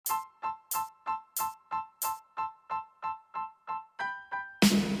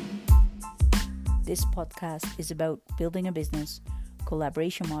This podcast is about building a business,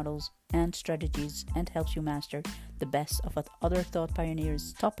 collaboration models, and strategies, and helps you master the best of what other thought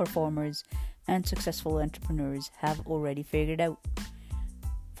pioneers, top performers, and successful entrepreneurs have already figured out.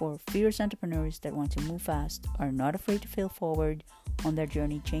 For fierce entrepreneurs that want to move fast, are not afraid to fail forward on their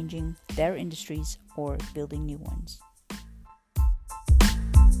journey changing their industries or building new ones.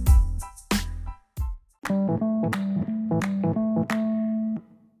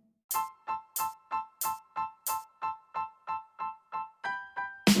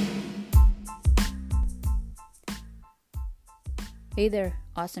 Hey there,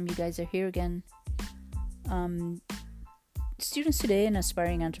 awesome you guys are here again. Students today and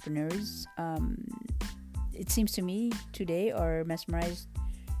aspiring entrepreneurs, it seems to me today are mesmerized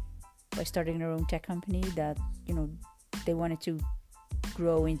by starting their own tech company that, they wanted to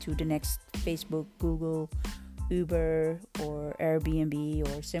grow into the next Facebook, Google, Uber, or Airbnb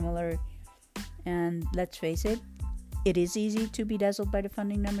or similar. And let's face it, it is easy to be dazzled by the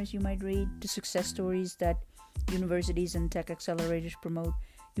funding numbers you might read, the success stories that universities and tech accelerators promote.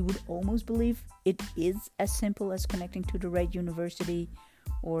 You would almost believe it is as simple as connecting to the right university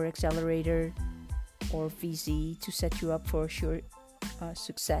or accelerator or VC to set you up for sure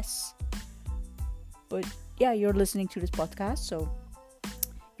success. But yeah, you're listening to this podcast, so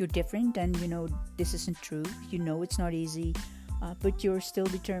you're different, and this isn't true. It's not easy, but you're still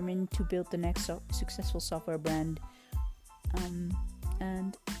determined to build the next successful software brand.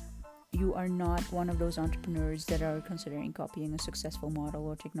 And you are not one of those entrepreneurs that are considering copying a successful model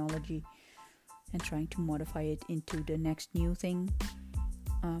or technology and trying to modify it into the next new thing.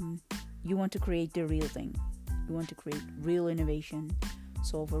 You want to create the real thing. You want to create real innovation,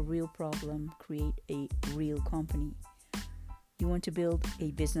 solve a real problem, create a real company. You want to build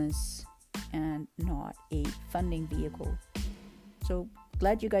a business and not a funding vehicle. So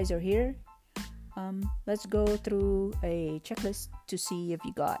glad you guys are here. Let's go through a checklist to see if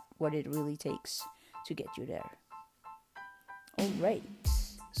you got what it really takes to get you there. Alright,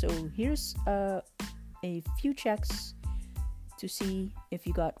 so here's a few checks to see if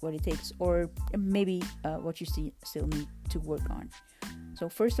you got what it takes, or maybe what you still need to work on. So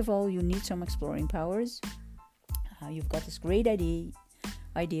first of all, you need some exploring powers. You've got this great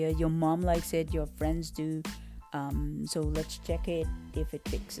idea, your mom likes it, your friends do. So let's check it if it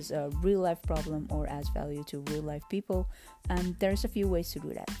fixes a real life problem or adds value to real life people. And there's a few ways to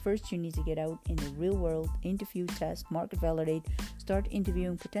do that. First, you need to get out in the real world, interview, test, market validate, start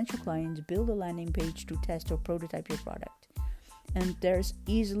interviewing potential clients, build a landing page to test or prototype your product. And there's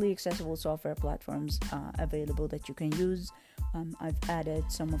easily accessible software platforms available that you can use. I've added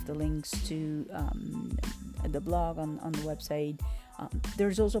some of the links to the blog on the website.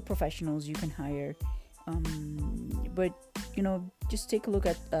 There's also professionals you can hire. But just take a look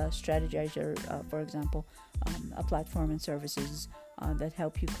at Strategizer, for example, a platform and services that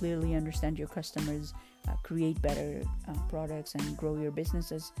help you clearly understand your customers, create better products, and grow your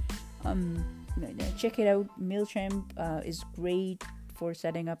businesses. Check it out. MailChimp is great for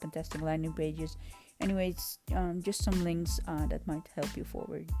setting up and testing landing pages. Anyways, just some links that might help you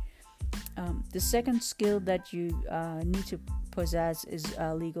forward. The second skill that you need to possess is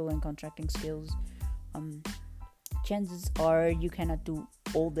legal and contracting skills. Chances are you cannot do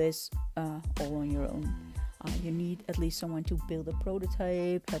all this all on your own. You need at least someone to build a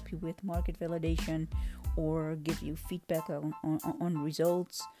prototype, help you with market validation, or give you feedback on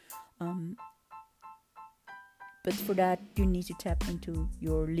results. But for that, you need to tap into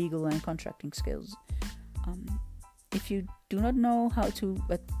your legal and contracting skills. If you do not know how to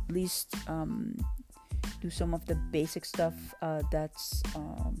at least do some of the basic stuff that's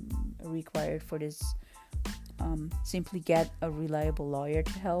required for this, simply get a reliable lawyer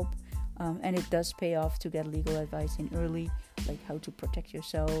to help, and it does pay off to get legal advice in early, like how to protect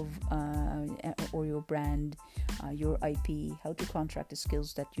yourself or your brand, your IP, how to contract the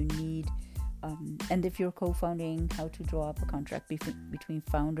skills that you need, and if you're co-founding, how to draw up a contract between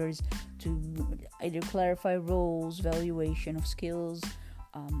founders to either clarify roles, valuation of skills,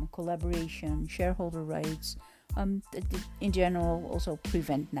 collaboration, shareholder rights, in general, also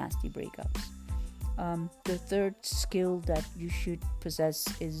prevent nasty breakups. The third skill that you should possess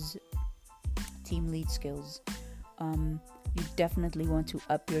is team lead skills. You definitely want to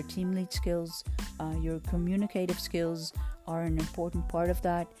up your team lead skills. Your communicative skills are an important part of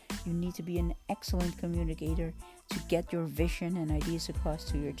that. You need to be an excellent communicator to get your vision and ideas across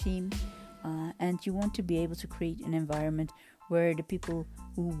to your team. And you want to be able to create an environment where the people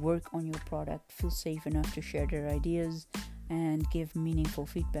who work on your product feel safe enough to share their ideas and give meaningful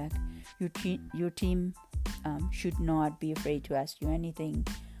feedback. Your team should not be afraid to ask you anything.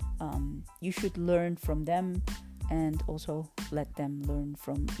 You should learn from them and also let them learn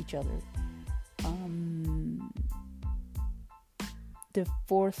from each other. The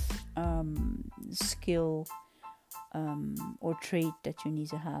fourth skill or trait that you need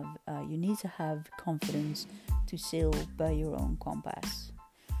to have confidence to sail by your own compass.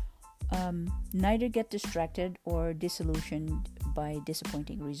 Neither get distracted or disillusioned by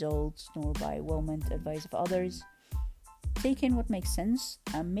disappointing results nor by well-meant advice of others. Take in what makes sense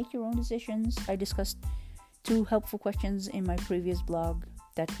and make your own decisions. I discussed 2 helpful questions in my previous blog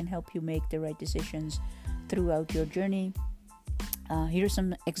that can help you make the right decisions throughout your journey. Here are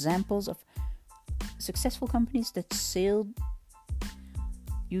some examples of successful companies that sailed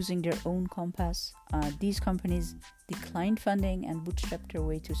using their own compass. These companies declined funding and bootstrapped their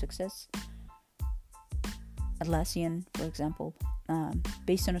way to success. Atlassian, for example,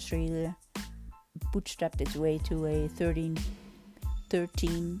 based in Australia, bootstrapped its way to a $13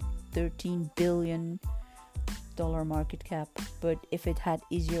 billion market cap. But if it had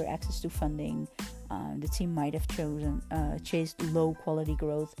easier access to funding, the team might have chased low quality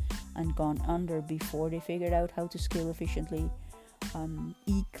growth and gone under before they figured out how to scale efficiently.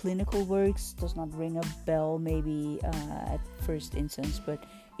 eClinicalWorks does not ring a bell maybe at first instance, but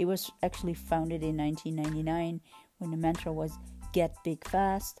it was actually founded in 1999 when the mantra was get big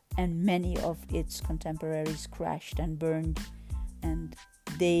fast, and many of its contemporaries crashed and burned, and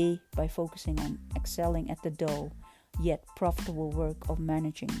they, by focusing on excelling at the dull yet profitable work of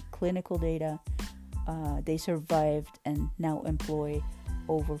managing clinical data, they survived and now employ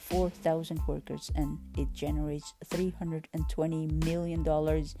over 4,000 workers, and it generates $320 million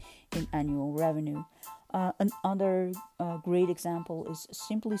in annual revenue. Another great example is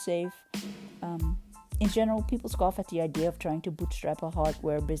SimpliSafe. In general, people scoff at the idea of trying to bootstrap a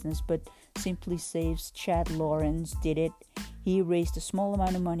hardware business, but SimpliSafe's Chad Lawrence did it. He raised a small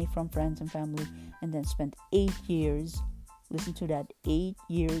amount of money from friends and family and then spent 8 years, listen to that, 8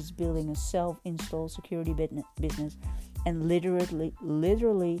 years building a self-install security business and literally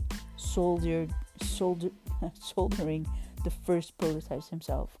soldering the first prototypes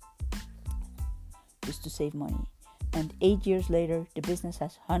himself just to save money. And 8 years later, the business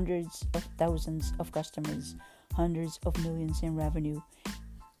has hundreds of thousands of customers, hundreds of millions in revenue.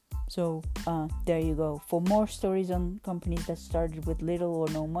 So there you go. For more stories on companies that started with little or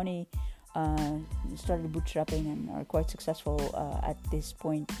no money, started bootstrapping and are quite successful at this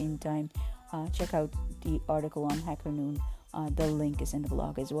point in time, check out the article on Hacker Noon. The link is in the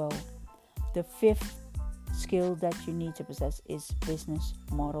blog as well. The fifth skill that you need to possess is business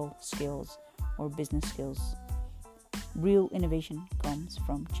model skills or business skills. Real innovation comes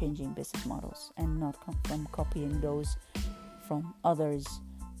from changing business models and not from copying those from others.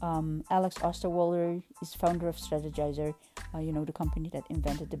 Alex Osterwalder is founder of Strategizer, the company that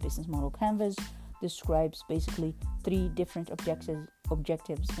invented the business model canvas, describes basically 3 different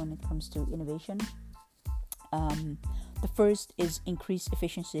objectives when it comes to innovation. The first is increase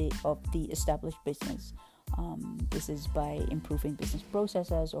efficiency of the established business. This is by improving business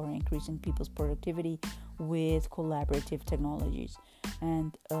processes or increasing people's productivity with collaborative technologies.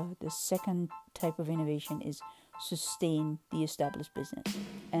 And the second type of innovation is sustain the established business.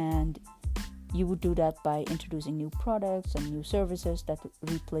 And you would do that by introducing new products and new services that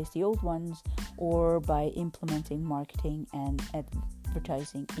replace the old ones, or by implementing marketing and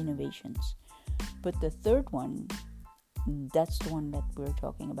advertising innovations. But the third one, that's the one that we're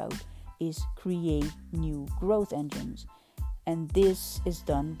talking about, is create new growth engines. And this is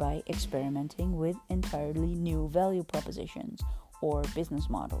done by experimenting with entirely new value propositions or business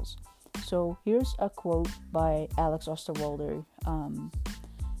models. So here's a quote by Alex Osterwalder.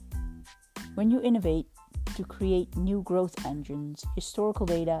 When you innovate to create new growth engines, historical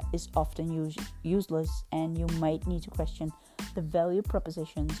data is often useless, and you might need to question the value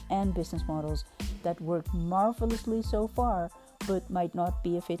propositions and business models that work marvelously so far but might not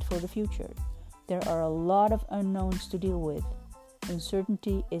be a fit for the future. There are a lot of unknowns to deal with.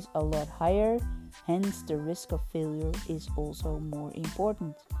 Uncertainty is a lot higher, hence the risk of failure is also more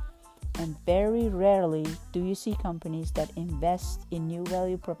important. And very rarely do you see companies that invest in new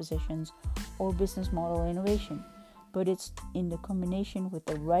value propositions or business model innovation. But it's in the combination with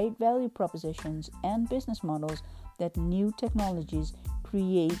the right value propositions and business models that new technologies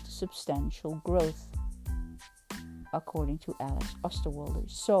create substantial growth, according to Alex Osterwalder.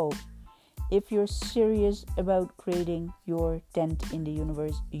 So, if you're serious about creating your dent in the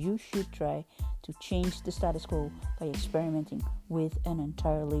universe, you should try to change the status quo by experimenting with an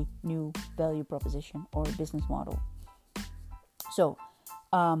entirely new value proposition or business model. So,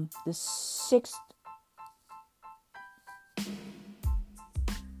 the sixth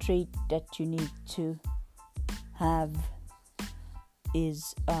trait that you need to have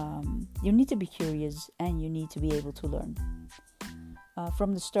is you need to be curious and you need to be able to learn.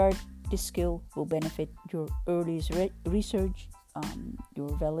 From the start, this skill will benefit your early research, your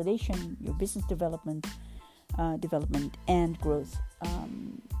validation, your business development and growth.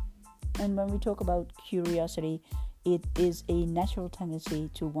 And when we talk about curiosity, it is a natural tendency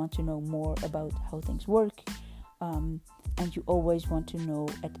to want to know more about how things work. And you always want to know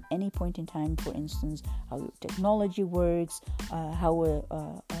at any point in time, for instance, how your technology works, how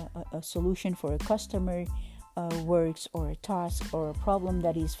a solution for a customer works, or a task or a problem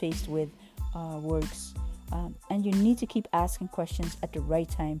that he's faced with works. And you need to keep asking questions at the right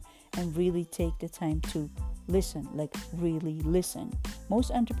time and really take the time to listen, like really listen. Most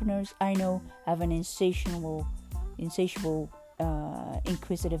entrepreneurs I know have an insatiable,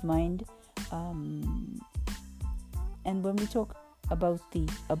 inquisitive mind. And when we talk about the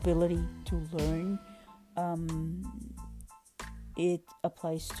ability to learn, it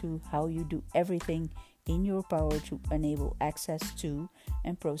applies to how you do everything in your power to enable access to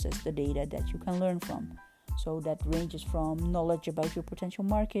and process the data that you can learn from. So that ranges from knowledge about your potential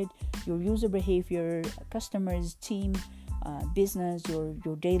market, your user behavior, customers, team, business,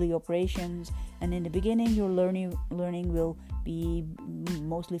 your daily operations. And in the beginning, your learning will be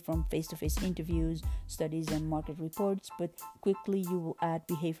mostly from face-to-face interviews, studies, and market reports, but quickly you will add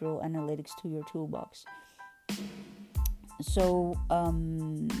behavioral analytics to your toolbox. So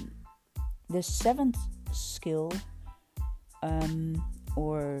the seventh skill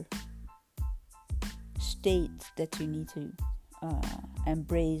or state that you need to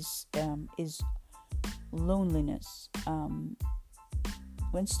embrace is loneliness.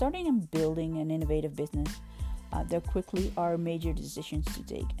 When starting and building an innovative business, there quickly are major decisions to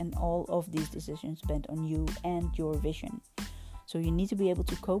take, and all of these decisions depend on you and your vision. So you need to be able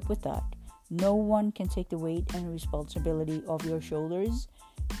to cope with that. No one can take the weight and responsibility off your shoulders,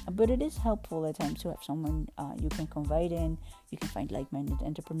 but it is helpful at times to have someone you can confide in. You can find like-minded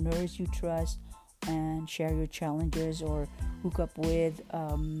entrepreneurs you trust and share your challenges, or hook up with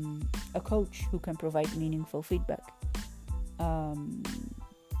a coach who can provide meaningful feedback.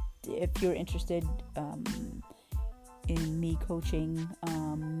 If you're interested in me coaching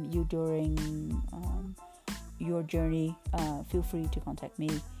you during your journey, feel free to contact me.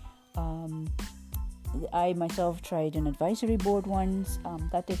 I myself tried an advisory board once.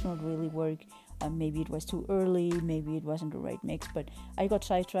 That did not really work. Maybe it was too early, maybe it wasn't the right mix, but I got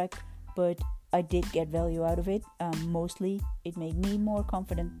sidetracked. But I did get value out of it. Mostly, it made me more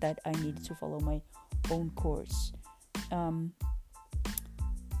confident that I needed to follow my own course.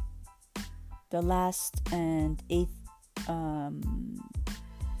 The last and eighth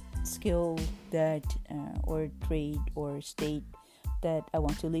skill that or trait or state that I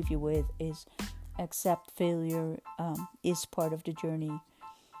want to leave you with is accept failure is part of the journey.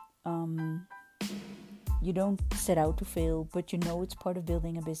 You don't set out to fail, but you know it's part of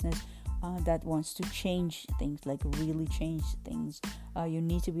building a business that wants to change things, like really change things. You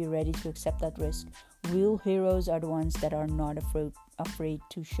need to be ready to accept that risk. Real heroes are the ones that are not afraid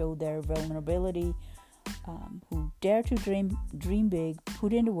to show their vulnerability, who dare to dream big,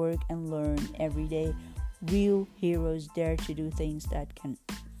 put in the work, and learn every day. Real heroes dare to do things that can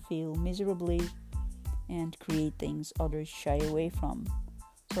fail miserably and create things others shy away from.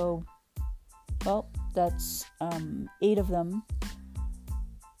 So, well, that's 8 of them.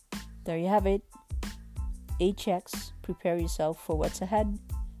 There you have it. 8 checks. Prepare yourself for what's ahead.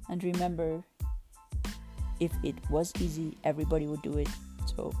 And remember, if it was easy, everybody would do it.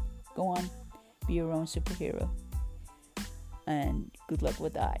 So go on, be your own superhero. And good luck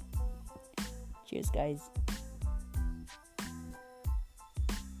with that. Cheers, guys.